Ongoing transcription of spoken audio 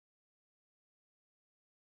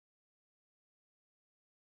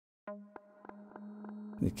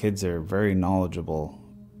The kids are very knowledgeable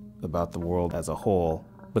about the world as a whole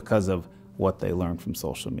because of what they learn from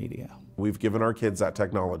social media. We've given our kids that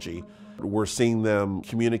technology. We're seeing them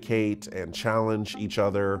communicate and challenge each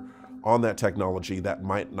other on that technology that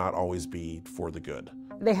might not always be for the good.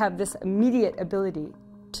 They have this immediate ability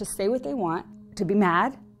to say what they want, to be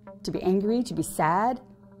mad, to be angry, to be sad,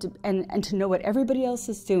 and to know what everybody else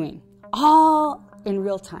is doing, all in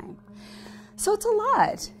real time. So it's a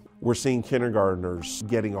lot. We're seeing kindergartners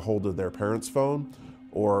getting a hold of their parents' phone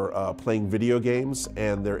or playing video games,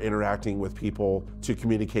 and they're interacting with people to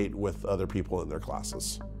communicate with other people in their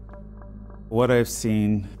classes. What I've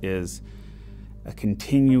seen is a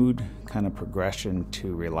continued kind of progression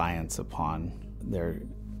to reliance upon their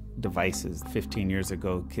devices. 15 years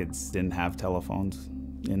ago, kids didn't have telephones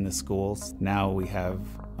in the schools. Now we have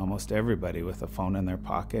almost everybody with a phone in their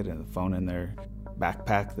pocket and a phone in their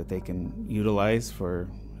backpack that they can utilize for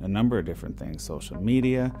a number of different things. Social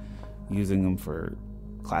media, using them for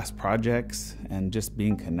class projects, and just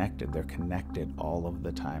being connected. They're connected all of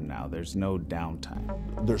the time now. There's no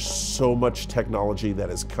downtime. There's so much technology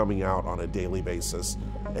that is coming out on a daily basis,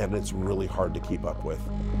 and it's really hard to keep up with.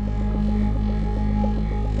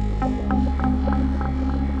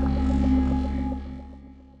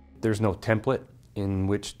 There's no template in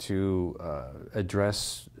which to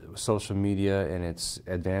address social media and its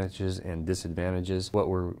advantages and disadvantages. What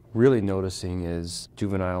we're really noticing is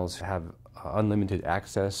juveniles have unlimited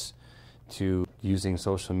access to using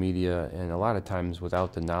social media, and a lot of times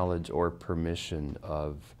without the knowledge or permission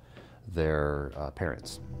of their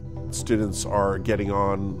parents. Students are getting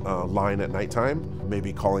online at nighttime,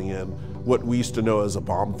 maybe calling in what we used to know as a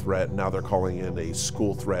bomb threat. Now they're calling in a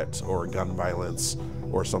school threat or gun violence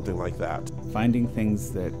or something like that. Finding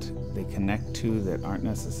things that they connect to that aren't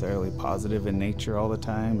necessarily positive in nature all the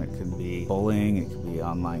time. It could be bullying, it could be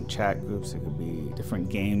online chat groups, it could be different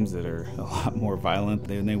games that are a lot more violent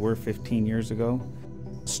than they were 15 years ago.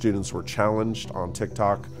 Students were challenged on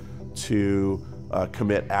TikTok to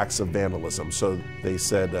commit acts of vandalism. So they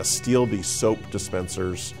said, steal these soap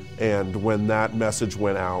dispensers. And when that message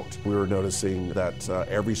went out, we were noticing that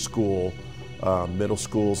every school, middle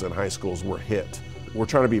schools and high schools, were hit. We're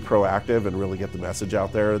trying to be proactive and really get the message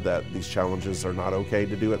out there that these challenges are not okay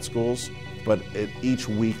to do at schools. But each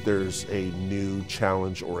week there's a new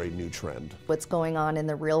challenge or a new trend. What's going on in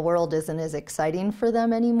the real world isn't as exciting for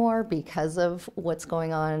them anymore because of what's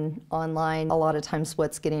going on online. A lot of times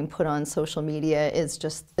what's getting put on social media is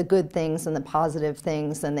just the good things and the positive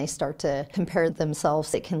things, and they start to compare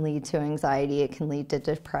themselves. It can lead to anxiety, it can lead to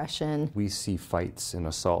depression. We see fights and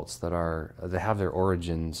assaults that have their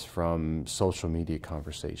origins from social media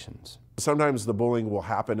conversations. Sometimes the bullying will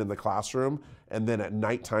happen in the classroom, and then at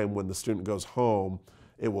nighttime when the student goes home,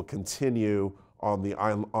 it will continue on the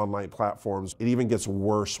online platforms. It even gets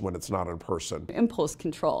worse when it's not in person. Impulse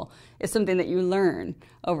control is something that you learn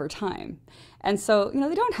over time. And so,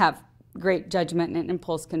 they don't have great judgment and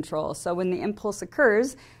impulse control. So when the impulse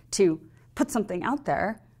occurs to put something out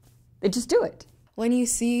there, they just do it. When you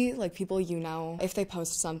see people if they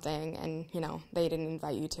post something and they didn't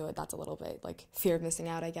invite you to it, that's a little bit fear of missing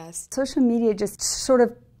out, I guess. Social media just sort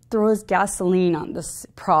of throws gasoline on this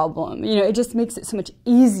problem. It just makes it so much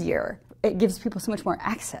easier. It gives people so much more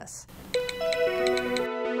access.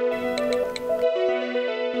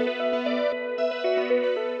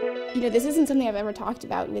 This isn't something I've ever talked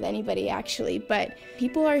about with anybody actually, but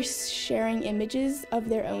people are sharing images of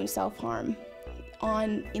their own self-harm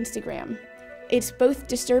on Instagram. It's both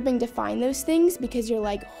disturbing to find those things because you're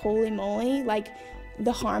like, holy moly,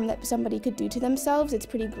 the harm that somebody could do to themselves, it's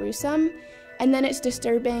pretty gruesome. And then it's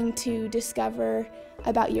disturbing to discover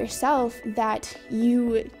about yourself that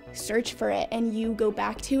you search for it and you go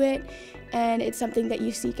back to it and it's something that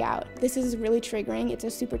you seek out. This is really triggering. It's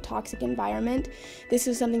a super toxic environment. This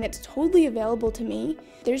is something that's totally available to me.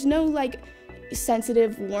 There's no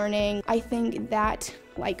sensitive warning. I think that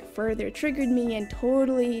further triggered me and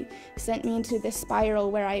totally sent me into this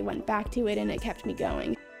spiral where I went back to it and it kept me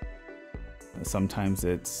going. Sometimes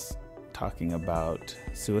it's talking about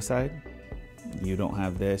suicide. You don't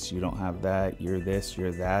have this, you don't have that, you're this,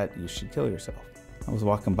 you're that, you should kill yourself. I was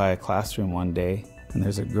walking by a classroom one day and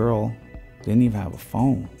there's a girl, didn't even have a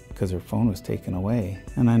phone because her phone was taken away.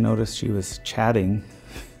 And I noticed she was chatting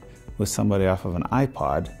with somebody off of an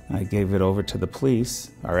iPod. I gave it over to the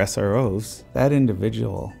police, our SROs. That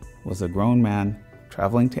individual was a grown man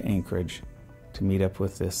traveling to Anchorage to meet up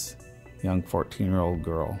with this young 14-year-old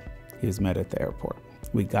girl. He was met at the airport.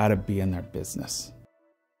 We gotta be in their business.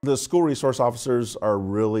 The school resource officers are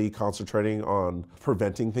really concentrating on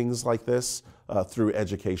preventing things like this through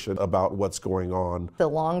education about what's going on. The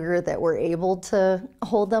longer that we're able to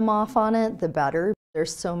hold them off on it, the better.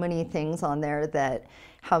 There's so many things on there that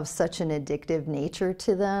have such an addictive nature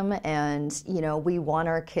to them, and we want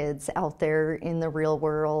our kids out there in the real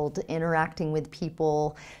world, interacting with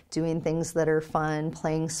people, doing things that are fun,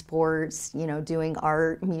 playing sports, doing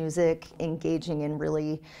art, music, engaging in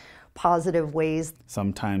really positive ways.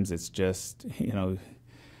 Sometimes it's just,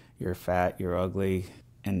 you're fat, you're ugly,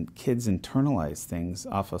 and kids internalize things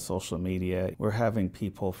off of social media. We're having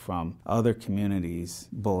people from other communities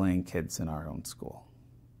bullying kids in our own school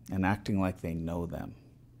and acting like they know them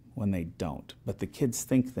when they don't. But the kids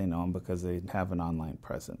think they know them because they have an online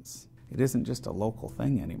presence. It isn't just a local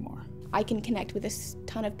thing anymore. I can connect with a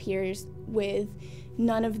ton of peers with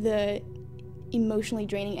none of the emotionally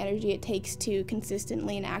draining energy it takes to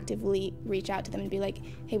consistently and actively reach out to them and be like,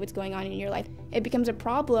 hey, what's going on in your life? It becomes a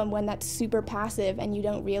problem when that's super passive and you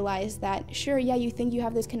don't realize that, sure, yeah, you think you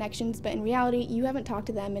have those connections, but in reality, you haven't talked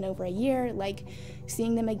to them in over a year. Like,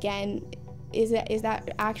 seeing them again, is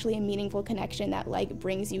that actually a meaningful connection that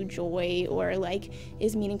brings you joy, or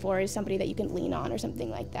is meaningful, or is somebody that you can lean on or something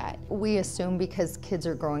like that? We assume because kids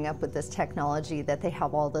are growing up with this technology that they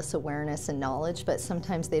have all this awareness and knowledge, but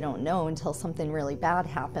sometimes they don't know until something really bad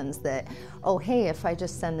happens that, oh, hey, if I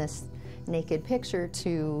just send this naked picture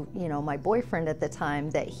to my boyfriend at the time,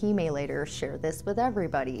 that he may later share this with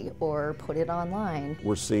everybody or put it online.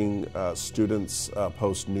 We're seeing students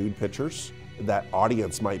post nude pictures. That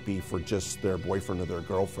audience might be for just their boyfriend or their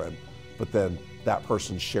girlfriend, but then that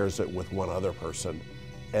person shares it with one other person,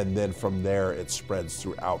 and then from there it spreads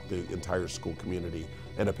throughout the entire school community,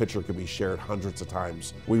 and a picture could be shared hundreds of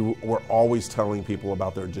times. We're always telling people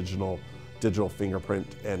about their digital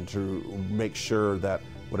fingerprint, and to make sure that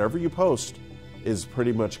whatever you post is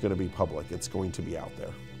pretty much going to be public. It's going to be out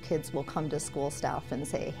there. Kids will come to school staff and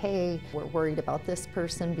say, hey, we're worried about this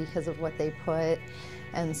person because of what they put.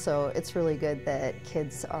 And so it's really good that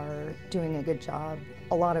kids are doing a good job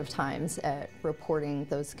a lot of times at reporting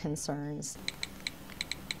those concerns.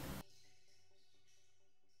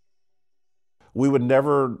 We would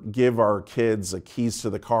never give our kids the keys to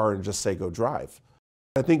the car and just say, go drive.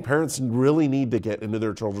 I think parents really need to get into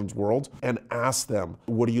their children's world and ask them,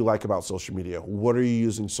 what do you like about social media? What are you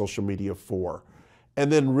using social media for?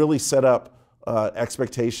 And then really set up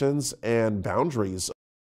expectations and boundaries.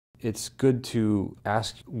 It's good to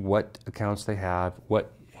ask what accounts they have,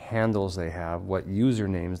 what handles they have, what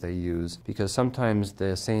usernames they use, because sometimes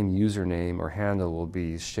the same username or handle will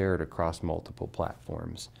be shared across multiple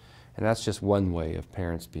platforms. And that's just one way of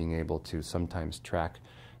parents being able to sometimes track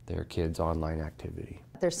their kids' online activity.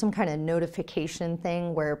 There's some kind of notification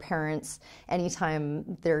thing where parents,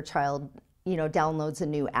 anytime their child downloads a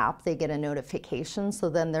new app, they get a notification, so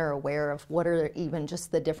then they're aware of what are even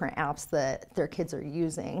just the different apps that their kids are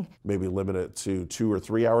using. Maybe limit it to 2 or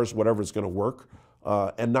 3 hours, whatever's going to work,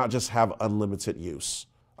 and not just have unlimited use.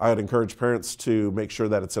 I would encourage parents to make sure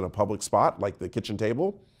that it's in a public spot, like the kitchen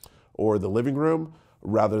table or the living room,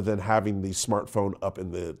 rather than having the smartphone up in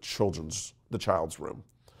the child's room.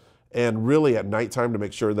 And really at nighttime, to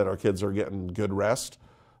make sure that our kids are getting good rest,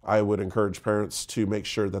 I would encourage parents to make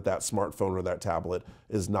sure that that smartphone or that tablet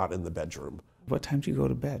is not in the bedroom. What time do you go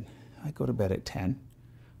to bed? I go to bed at 10.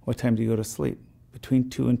 What time do you go to sleep? Between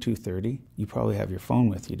 2 and 2:30. You probably have your phone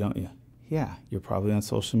with you, don't you? Yeah. You're probably on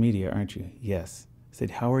social media, aren't you? Yes. I said,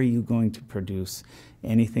 how are you going to produce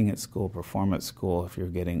anything at school, perform at school, if you're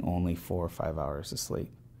getting only 4 or 5 hours of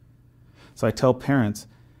sleep? So I tell parents,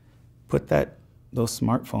 put those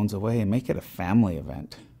smartphones away and make it a family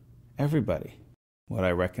event. Everybody. What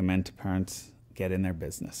I recommend to parents, get in their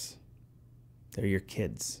business. They're your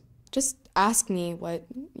kids. Just ask me what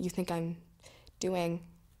you think I'm doing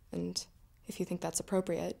and if you think that's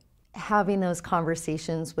appropriate. Having those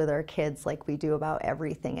conversations with our kids like we do about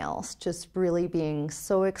everything else, just really being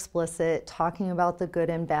so explicit, talking about the good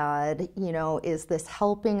and bad, is this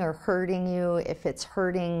helping or hurting you? If it's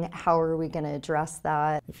hurting, how are we going to address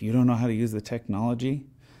that? If you don't know how to use the technology,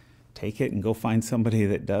 take it and go find somebody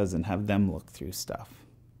that does and have them look through stuff.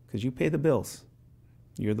 Because you pay the bills.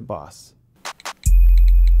 You're the boss.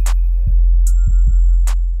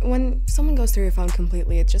 When someone goes through your phone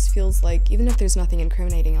completely, it just feels like, even if there's nothing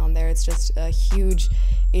incriminating on there, it's just a huge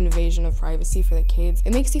invasion of privacy for the kids.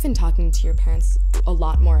 It makes even talking to your parents a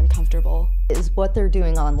lot more uncomfortable. Is what they're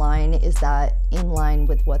doing online, is that in line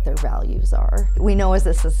with what their values are? We know as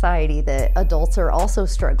a society that adults are also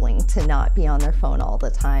struggling to not be on their phone all the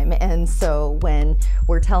time. And so when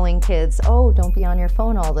we're telling kids, oh, don't be on your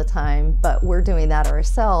phone all the time, but we're doing that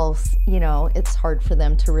ourselves, you know, it's hard for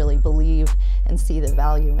them to really believe and see the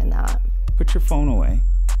value in that. Put your phone away.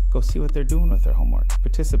 Go see what they're doing with their homework.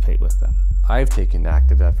 Participate with them. I've taken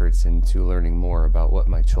active efforts into learning more about what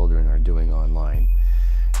my children are doing online.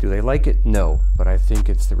 Do they like it? No, but I think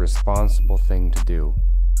it's the responsible thing to do.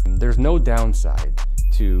 There's no downside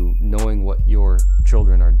to knowing what your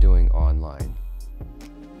children are doing online.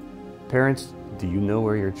 Parents, do you know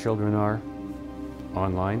where your children are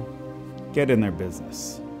online? Get in their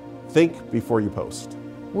business. Think before you post.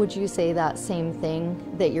 Would you say that same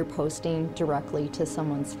thing, that you're posting directly to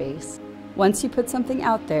someone's face? Once you put something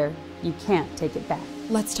out there, you can't take it back.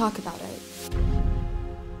 Let's talk about it.